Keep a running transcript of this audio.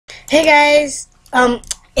Hey guys,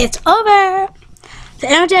 it's over. The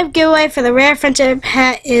MJF giveaway for the rare friendship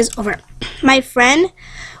hat is over. My friend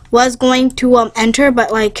was going to enter,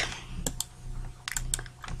 but like,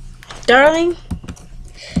 darling,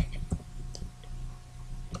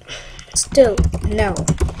 still no.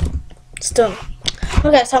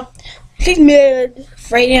 Okay, so she's mad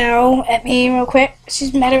right now at me real quick.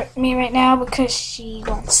 She's mad at me right now because she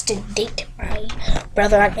wants to date my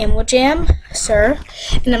brother on Animal Jam, sir,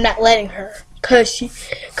 and I'm not letting her because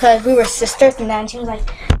we were sisters, and then she was like,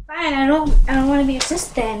 fine, I don't want to be your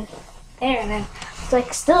sister then. There, and then it's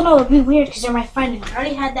like, still no, it'd be weird because you're my friend, and I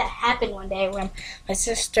already had that happen one day when my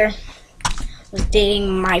sister was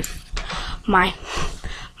dating my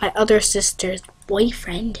other sister's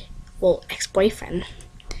boyfriend, well, ex-boyfriend,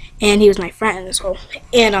 and he was my friend, so,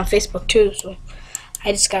 and on Facebook too, so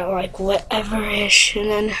I just got like whatever-ish, and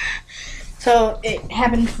then so it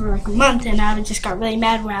happened for like a month, and I just got really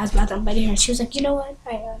mad when I was about to invite her, and she was like, you know what,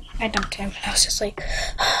 I dumped him, and I was just like,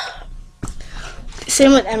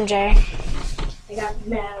 same with MJ. I got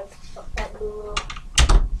mad about that little,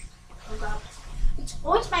 it's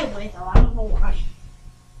always my way though, I don't know why.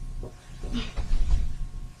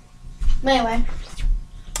 But anyway,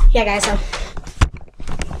 yeah guys, so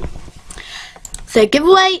the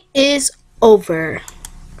giveaway is over.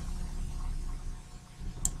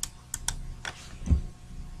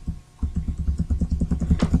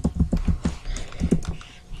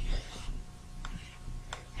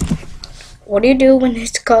 What do you do when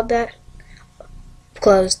it's called that?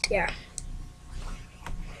 Closed, yeah.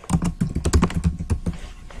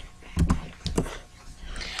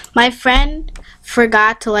 My friend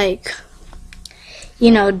forgot to like, do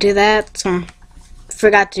that, so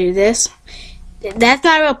forgot to do this. That's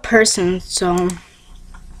not a real person, so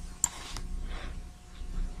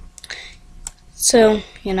and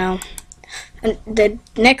the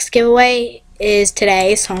next giveaway is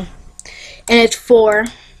today, so, and it's for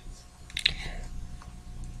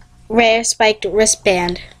rare spiked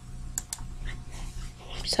wristband.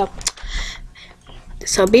 So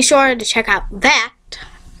be sure to check out that.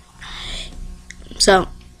 So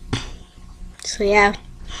yeah.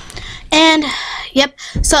 And yep,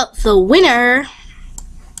 so the winner,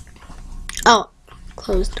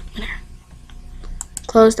 closed winner.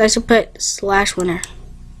 Closed, I should put /winner.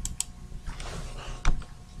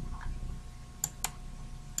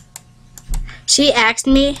 She asked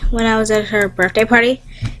me when I was at her birthday party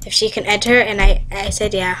if she can enter, and I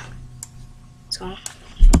said yeah. So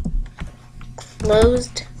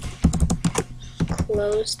closed.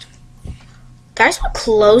 Did I spell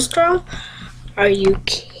closed wrong? Are you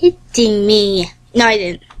kidding me? No, I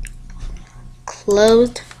didn't.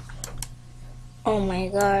 Closed. Oh my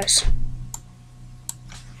gosh.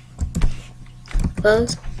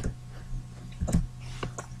 Closed.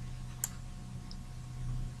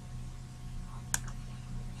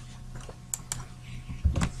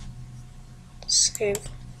 Save.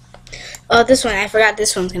 Oh, this one. I forgot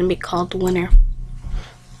this one's going to be called winner.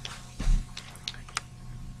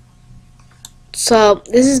 So,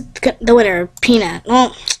 this is the winner, Peanut.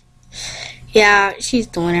 Well, yeah, she's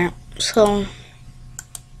the winner. So,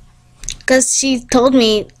 because she told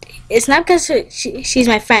me, it's not because she's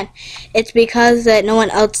my friend. It's because that no one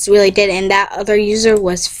else really did, and that other user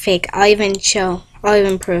was fake. I'll even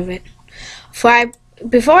prove it.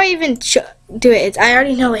 Before I even do it, I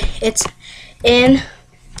already know it. It's in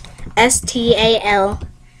STALAYZA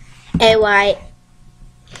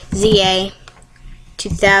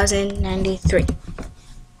 2093.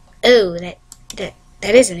 Oh, that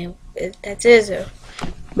isn't it. That is a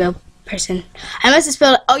real person. I must have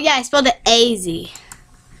spelled it. Oh yeah, I spelled it AZ.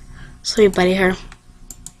 Sorry, buddy, her.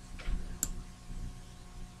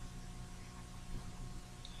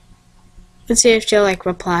 Let's see if she'll like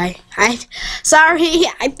reply. Sorry,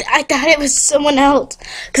 I thought it was someone else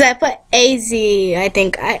because I put AZ. I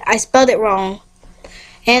think I spelled it wrong.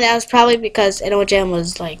 And that was probably because Animal Jam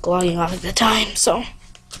was like logging off at the time, so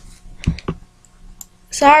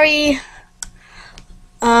sorry.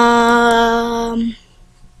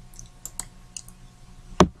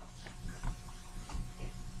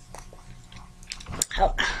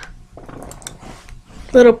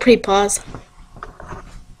 Little pre-pause.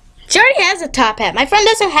 She already has a top hat. My friend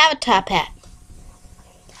doesn't have a top hat.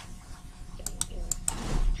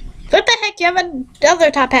 What the heck? You have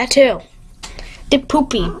another top hat too. The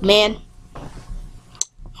poopy, man.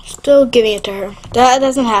 Still giving it to her. That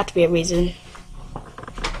doesn't have to be a reason.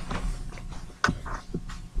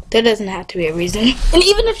 There doesn't have to be a reason. And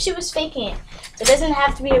even if she was faking it, there doesn't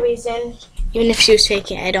have to be a reason. Even if she was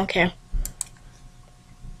faking it, I don't care.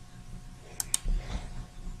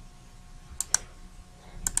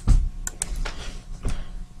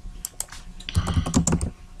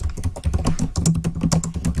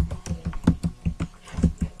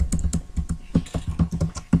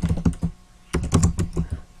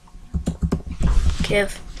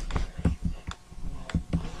 give.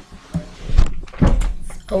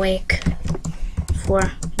 Awake for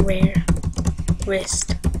rare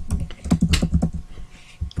wrist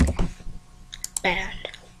band.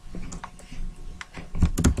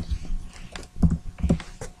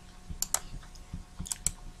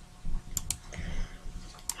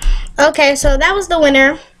 Okay, so that was the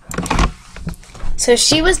winner. So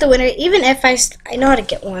she was the winner, even if I know how to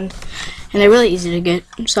get one. And they're really easy to get.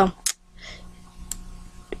 So,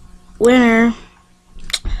 winner.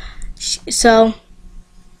 So,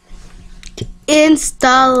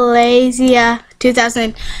 Instalasia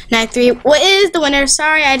 2009-3. What is the winner?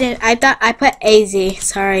 Sorry, I thought I put AZ.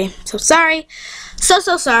 Sorry. So sorry. So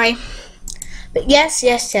sorry. But yes,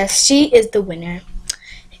 she is the winner.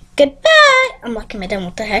 Goodbye. I'm locking my down.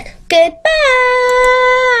 What the heck? Goodbye.